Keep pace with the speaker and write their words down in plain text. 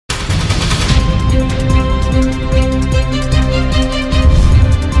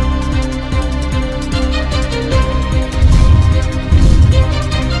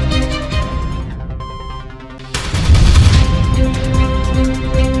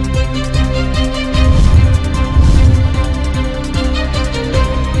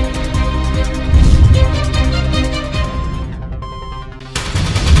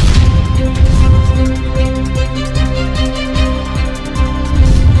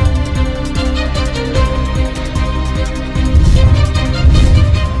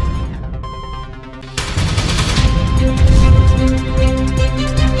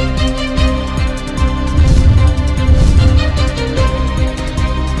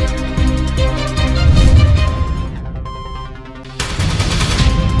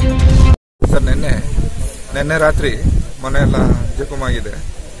ನಿನ್ನೆ ರಾತ್ರಿ ಮನೆಯೆಲ್ಲ ಜಖಮಾಗಿದೆ.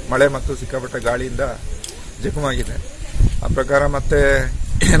 ಮಳೆ ಮತ್ತು ಸಿಕ್ಕಾಪಟ್ಟೆ ಗಾಳಿಯಿಂದ ಜಖಮಾಗಿದೆ. ಆ ಪ್ರಕಾರ ಮತ್ತೆ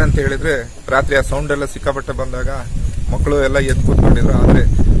ಏನಂತ ಹೇಳಿದ್ರೆ ರಾತ್ರಿ ಆ ಸೌಂಡ್ ಎಲ್ಲ ಸಿಕ್ಕಾಪಟ್ಟೆ ಬಂದಾಗ ಮಕ್ಕಳು ಎಲ್ಲ ಎದ್ದು ಕೂತ್ಕೊಂಡಿದ್ರು. ಆದ್ರೆ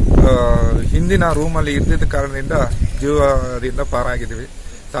ಹಿಂದಿನ ರೂಮಲ್ಲಿ ಇದ್ದಿದ್ದ ಕಾರಣದಿಂದ ಜೀವದಿಂದ ಪಾರಾಗಿದ್ದೀವಿ,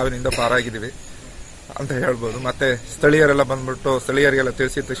 ಸಾವಿನಿಂದ ಪಾರಾಗಿದ್ದೀವಿ ಅಂತ ಹೇಳ್ಬೋದು. ಮತ್ತೆ ಸ್ಥಳೀಯರೆಲ್ಲ ಬಂದ್ಬಿಟ್ಟು ಸ್ಥಳೀಯರಿಗೆಲ್ಲ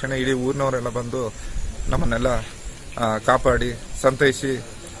ತಿಳಿಸಿದ ತಕ್ಷಣ ಇಡೀ ಊರಿನವರೆಲ್ಲ ಬಂದು ನಮ್ಮನ್ನೆಲ್ಲ ಕಾಪಾಡಿ ಸಂತೈಸಿ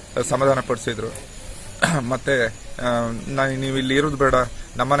ಸಮಾಧಾನ ಪಡಿಸಿದ್ರು. ಮತ್ತೆ ನೀವು ಇಲ್ಲಿ ಇರೋದು ಬೇಡ,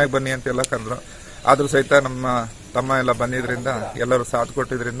 ನಮ್ಮನೆಗೆ ಬನ್ನಿ ಅಂತೆಲ್ಲ ಕರೆದ್ರು. ಆದ್ರೂ ಸಹಿತ ನಮ್ಮ ತಮ್ಮ ಎಲ್ಲ ಬಂದಿದ್ರಿಂದ, ಎಲ್ಲರೂ ಸಾಥ್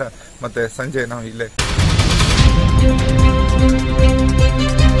ಕೊಟ್ಟಿದ್ರಿಂದ ಮತ್ತೆ ಸಂಜೆ ನಾವು ಇಲ್ಲೇ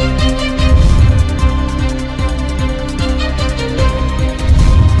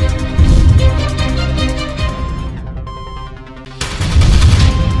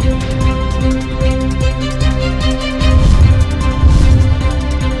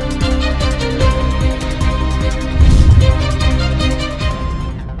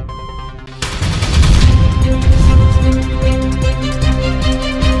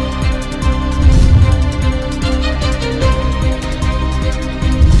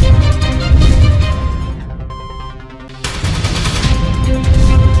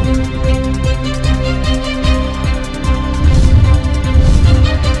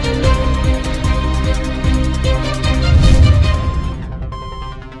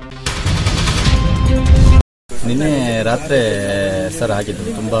ನಿನ್ನೆ ರಾತ್ರಿ ಸರ್ ಆಗಿದ್ದು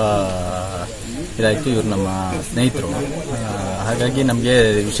ತುಂಬ ಇದಾಯಿತು. ಇವರು ನಮ್ಮ ಸ್ನೇಹಿತರು, ಹಾಗಾಗಿ ನಮಗೆ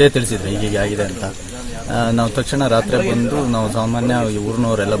ವಿಷಯ ತಿಳಿಸಿದ್ರು ಹೀಗೆ ಆಗಿದೆ ಅಂತ. ನಾವು ತಕ್ಷಣ ರಾತ್ರಿ ಬಂದು ನಾವು ಸಾಮಾನ್ಯ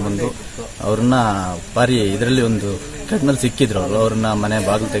ಊರಿನವರೆಲ್ಲ ಬಂದು ಅವ್ರನ್ನ ಭಾರಿ ಇದರಲ್ಲಿ ಒಂದು ಕಟ್ನಲ್ಲಿ ಸಿಕ್ಕಿದ್ರು. ಅವ್ರನ್ನ ಮನೆ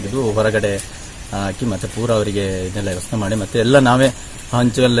ಬಾಗಿಲು ತೆಗೆದು ಹೊರಗಡೆ ಹಾಕಿ ಮತ್ತೆ ಪೂರ ಅವರಿಗೆ ಇದನ್ನೆಲ್ಲ ವ್ಯವಸ್ಥೆ ಮಾಡಿ ಮತ್ತೆ ಎಲ್ಲ ನಾವೇ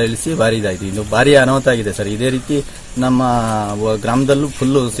ಹಂಚು ಎಲ್ಲ ಇಳಿಸಿ ಭಾರಿ ಇದಾಯಿತು. ಇದು ಭಾರಿ ಅನಾಹುತ ಆಗಿದೆ ಸರ್. ಇದೇ ರೀತಿ ನಮ್ಮ ಗ್ರಾಮದಲ್ಲೂ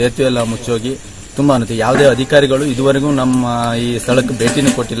ಫುಲ್ಲು ಸೇತುವೆ ಎಲ್ಲ ಮುಚ್ಚೋಗಿ ತುಂಬಾ ಅನುಕೂಲ. ಯಾವುದೇ ಅಧಿಕಾರಿಗಳು ಇದುವರೆಗೂ ನಮ್ಮ ಈ ಸ್ಥಳಕ್ಕೆ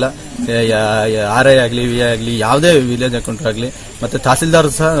ಭೇಟಿನೂ ಕೊಟ್ಟಿಲ್ಲ. RI ಆಗಲಿ, VI ಆಗಲಿ, ಯಾವುದೇ ವಿಲೇಜ್ ಅಕೌಂಟರ್ ಆಗಲಿ ಮತ್ತೆ ತಹಸೀಲ್ದಾರ್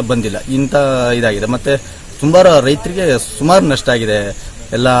ಸಹ ಬಂದಿಲ್ಲ. ಇಂಥ ಇದಾಗಿದೆ. ಮತ್ತೆ ತುಂಬಾ ರೈತರಿಗೆ ಸುಮಾರು ನಷ್ಟ ಆಗಿದೆ,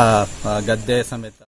 ಎಲ್ಲ ಗದ್ದೆ ಸಮೇತ.